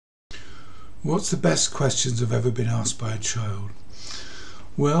What's the best questions I've ever been asked by a child?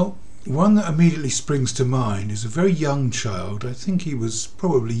 Well, one that immediately springs to mind is a very young child, I think he was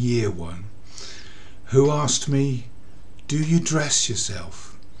probably year one, who asked me, "Do you dress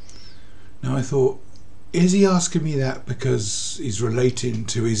yourself?" Now I thought, is he asking me that because he's relating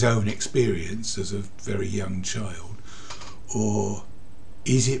to his own experience as a very young child, or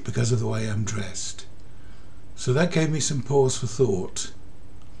is it because of the way I'm dressed? So that gave me some pause for thought,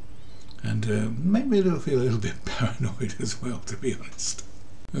 and made me feel a little bit paranoid as well, to be honest.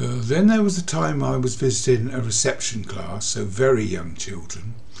 Then there was a time I was visiting a reception class, so very young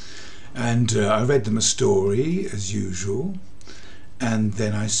children, and I read them a story as usual, and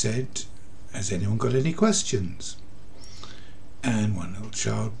then I said, "Has anyone got any questions?" And one little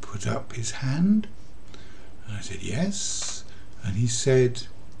child put up his hand, and I said yes, and he said,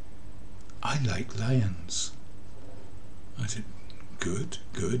 "I like lions." I said, good.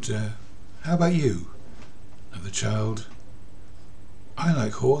 How about you?" Another child, "I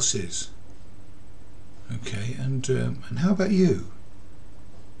like horses." Okay, and how about you?"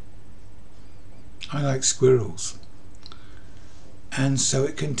 "I like squirrels." And so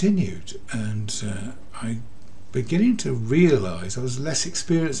it continued, and I beginning to realise, I was less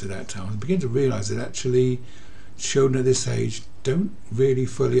experienced at that time, I was beginning to realise that actually children at this age don't really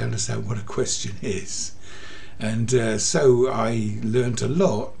fully understand what a question is. And so I learnt a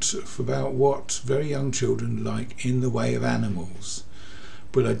lot about what very young children like in the way of animals.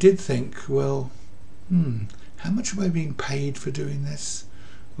 But I did think, well, how much am I being paid for doing this?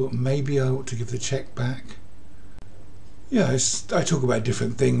 Well, maybe I ought to give the cheque back. Yeah, I talk about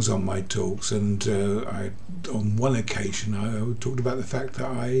different things on my talks, and on one occasion I talked about the fact that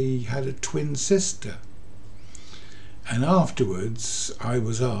I had a twin sister. And afterwards I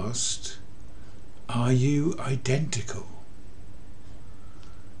was asked, "Are you identical?"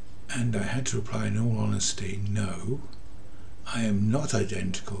 And I had to reply in all honesty, no, I am not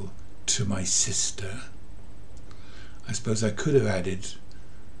identical to my sister. I suppose I could have added,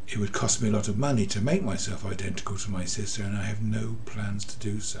 it would cost me a lot of money to make myself identical to my sister, and I have no plans to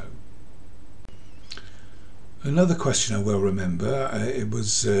do so. Another question I well remember, it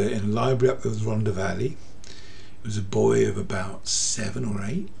was in a library up the Rhondda Valley. It was a boy of about 7 or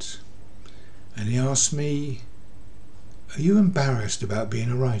 8, and he asked me, "Are you embarrassed about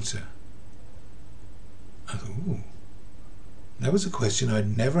being a writer?" I thought, ooh, that was a question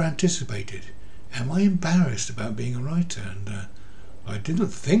I'd never anticipated. Am I embarrassed about being a writer? And I didn't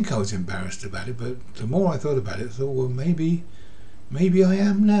think I was embarrassed about it, but the more I thought about it, I thought, well, maybe I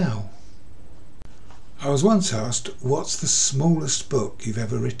am now. I was once asked, "What's the smallest book you've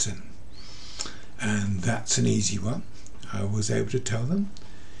ever written?" And that's an easy one. I was able to tell them.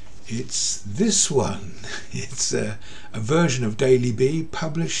 It's this one. It's a version of Daily Bee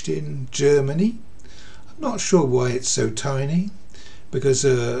published in Germany. I'm not sure why it's so tiny, because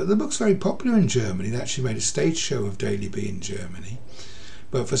the book's very popular in Germany. They actually made a stage show of Daily Bee in Germany.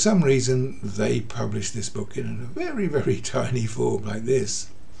 But for some reason they published this book in a very, very tiny form like this.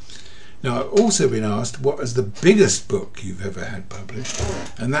 Now, I've also been asked, what is the biggest book you've ever had published?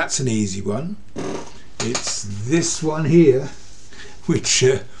 And that's an easy one. It's this one here, which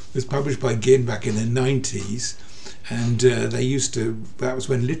was published by Ginn back in the 90s. And that was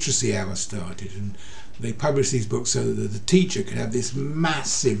when Literacy Hour started. And they published these books so that the teacher could have this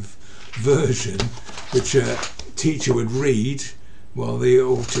massive version, which a teacher would read, while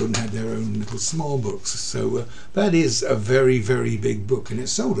all children had their own little small books. So that is a very, very big book, and it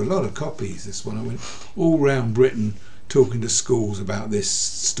sold a lot of copies, this one. I went all round Britain talking to schools about this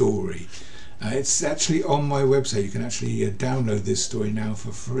story. It's actually on my website. You can actually download this story now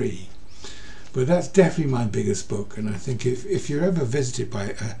for free. But that's definitely my biggest book, and I think if you're ever visited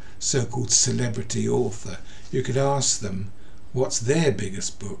by a so-called celebrity author, you could ask them what's their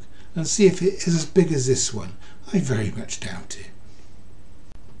biggest book and see if it is as big as this one. I very much doubt it.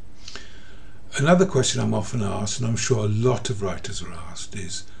 Another question I'm often asked, and I'm sure a lot of writers are asked,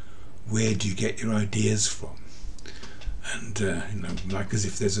 is where do you get your ideas from? And like as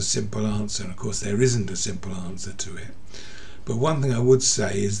if there's a simple answer, and of course there isn't a simple answer to it. But one thing I would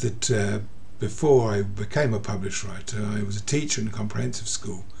say is that before I became a published writer, I was a teacher in a comprehensive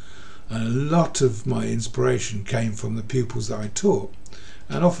school, and a lot of my inspiration came from the pupils that I taught,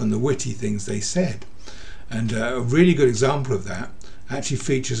 and often the witty things they said. And a really good example of that actually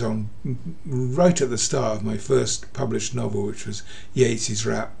features on right at the start of my first published novel, which was Yeats's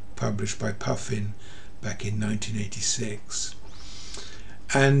Rap, published by Puffin back in 1986.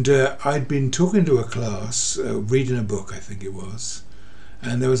 And I'd been talking to a class, reading a book I think it was,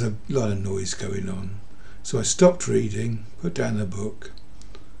 and there was a lot of noise going on. So I stopped reading, put down the book,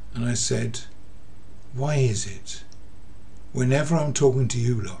 And I said, why is it whenever I'm talking to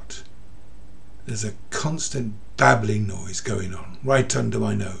you lot, there's a constant babbling noise going on right under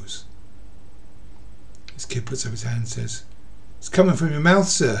my nose? This kid puts up his hand and says, it's coming from your mouth,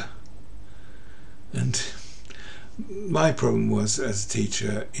 sir. And my problem was, as a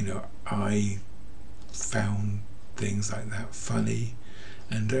teacher, I found things like that funny.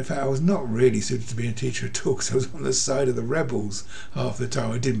 And in fact, I was not really suited to be a teacher at all, because I was on the side of the rebels half the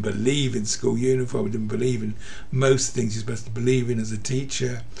time. I didn't believe in school uniform. I didn't believe in most things you're supposed to believe in as a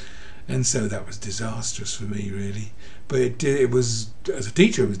teacher. And so that was disastrous for me, really. But it was, as a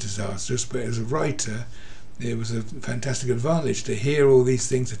teacher, it was disastrous. But as a writer, it was a fantastic advantage to hear all these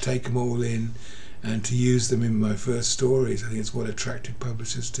things, to take them all in, and to use them in my first stories. I think it's what attracted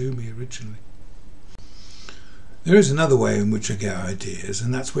publishers to me originally. There is another way in which I get ideas,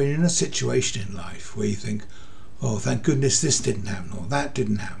 and that's when you're in a situation in life where you think, oh, thank goodness this didn't happen, or that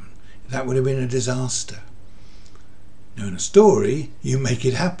didn't happen. That would have been a disaster. Now, in a story, you make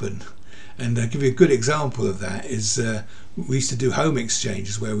it happen. And I'll give you a good example of that is we used to do home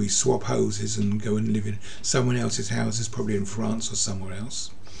exchanges where we swap houses and go and live in someone else's houses, probably in France or somewhere else.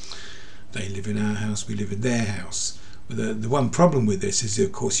 They live in our house, we live in their house. But the one problem with this is,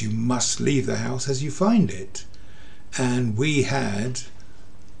 of course, you must leave the house as you find it. And we had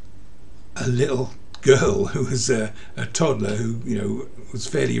a little girl who was a toddler who, was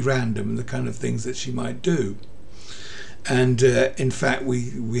fairly random in the kind of things that she might do. And in fact,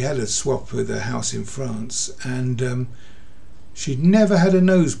 we had a swap with a house in France, and she'd never had a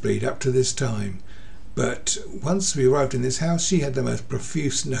nosebleed up to this time. But once we arrived in this house, she had the most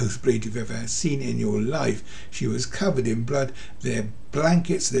profuse nosebleed you've ever seen in your life. She was covered in blood. Their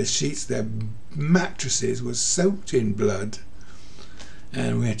blankets, their sheets, their mattresses were soaked in blood.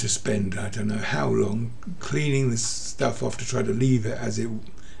 And we had to spend, I don't know how long, cleaning this stuff off to try to leave it as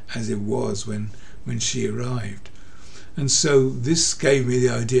it was when she arrived. And so this gave me the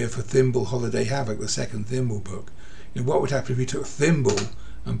idea for Thimble Holiday Havoc, the second Thimble book. What would happen if we took Thimble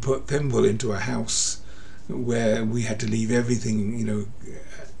and put Thimble into a house where we had to leave everything,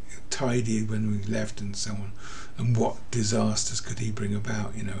 tidy when we left and so on, and what disasters could he bring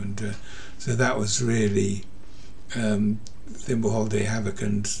about, and so that was really Thimble Holiday Havoc,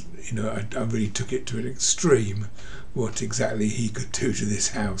 and I really took it to an extreme, what exactly he could do to this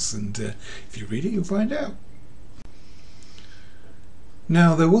house, and if you read it you'll find out.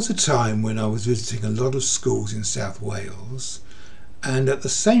 Now, there was a time when I was visiting a lot of schools in South Wales, and at the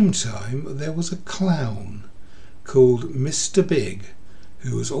same time there was a clown called Mr. Big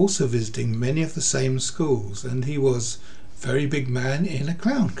who was also visiting many of the same schools, and he was a very big man in a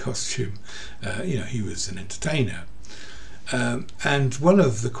clown costume. He was an entertainer. And one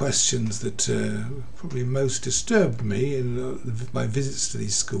of the questions that probably most disturbed me in my visits to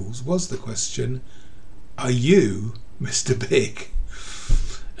these schools was the question, are you Mr. Big?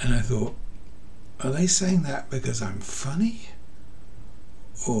 And I thought, are they saying that because I'm funny?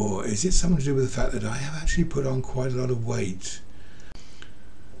 Or is it something to do with the fact that I have actually put on quite a lot of weight?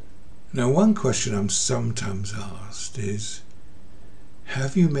 Now, one question I'm sometimes asked is,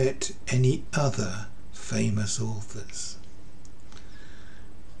 have you met any other famous authors?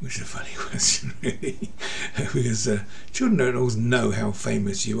 Which is a funny question, really, because children don't always know how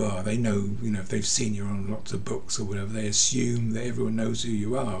famous you are. They know, if they've seen you on lots of books or whatever, they assume that everyone knows who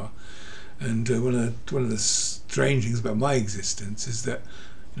you are. And one of the strange things about my existence is that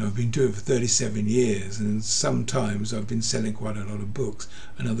I've been doing it for 37 years, and sometimes I've been selling quite a lot of books,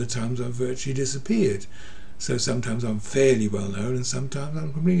 and other times I've virtually disappeared. So sometimes I'm fairly well known, and sometimes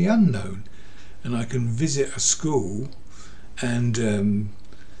I'm completely unknown. And I can visit a school, and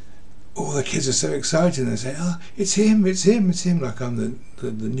all the kids are so excited, and they say, "Oh, it's him, it's him, it's him," like I'm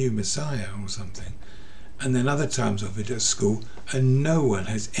the new Messiah or something. And then other times I'll visit a school and no one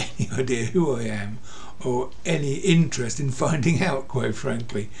has any idea who I am or any interest in finding out, quite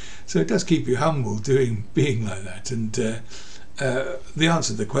frankly. So it does keep you humble being like that. And the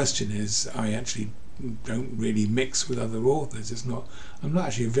answer to the question is, I actually don't really mix with other authors. I'm not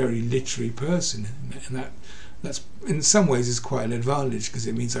actually a very literary person, and that's in some ways is quite an advantage, because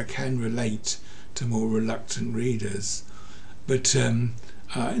it means I can relate to more reluctant readers. But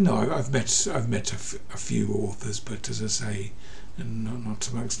I've met a few authors, but as I say, and not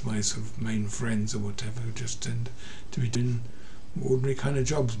amongst my sort of main friends or whatever, who just tend to be doing ordinary kind of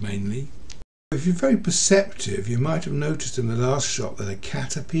jobs mainly. If you're very perceptive, you might have noticed in the last shot that a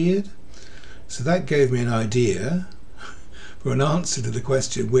cat appeared. So that gave me an idea for an answer to the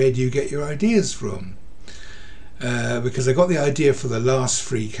question, where do you get your ideas from? Because I got the idea for The Last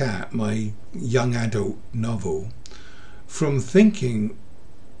Free Cat, my young adult novel, from thinking,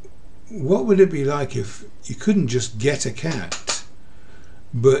 what would it be like if you couldn't just get a cat,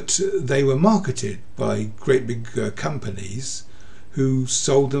 but they were marketed by great big companies who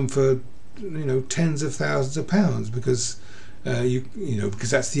sold them for, you know, tens of thousands of pounds because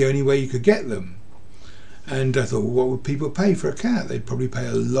because that's the only way you could get them. And I thought, well, what would people pay for a cat? They'd probably pay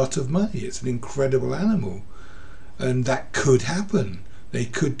a lot of money. It's an incredible animal, and that could happen. They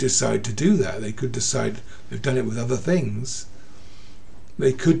could decide to do that. They could decide, they've done it with other things,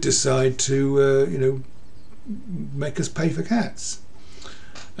 they could decide to make us pay for cats.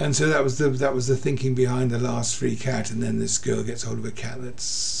 And so that was the thinking behind the last free cat. And then this girl gets hold of a cat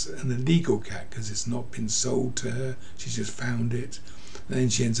that's an illegal cat because it's not been sold to her. She's just found it, and then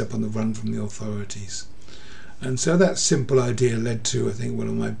she ends up on the run from the authorities. And so that simple idea led to, I think, one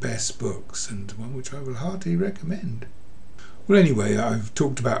of my best books, and one which I will heartily recommend. Well, anyway, I've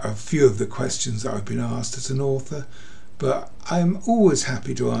talked about a few of the questions that I've been asked as an author, but I'm always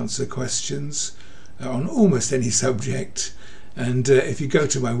happy to answer questions on almost any subject. And if you go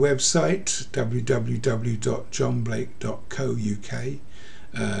to my website, www.jonblake.co.uk,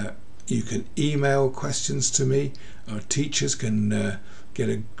 you can email questions to me. Our teachers can get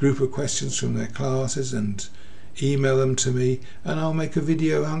a group of questions from their classes and email them to me, and I'll make a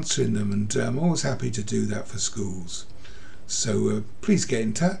video answering them, and I'm always happy to do that for schools. So please get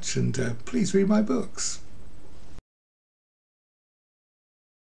in touch, and please read my books.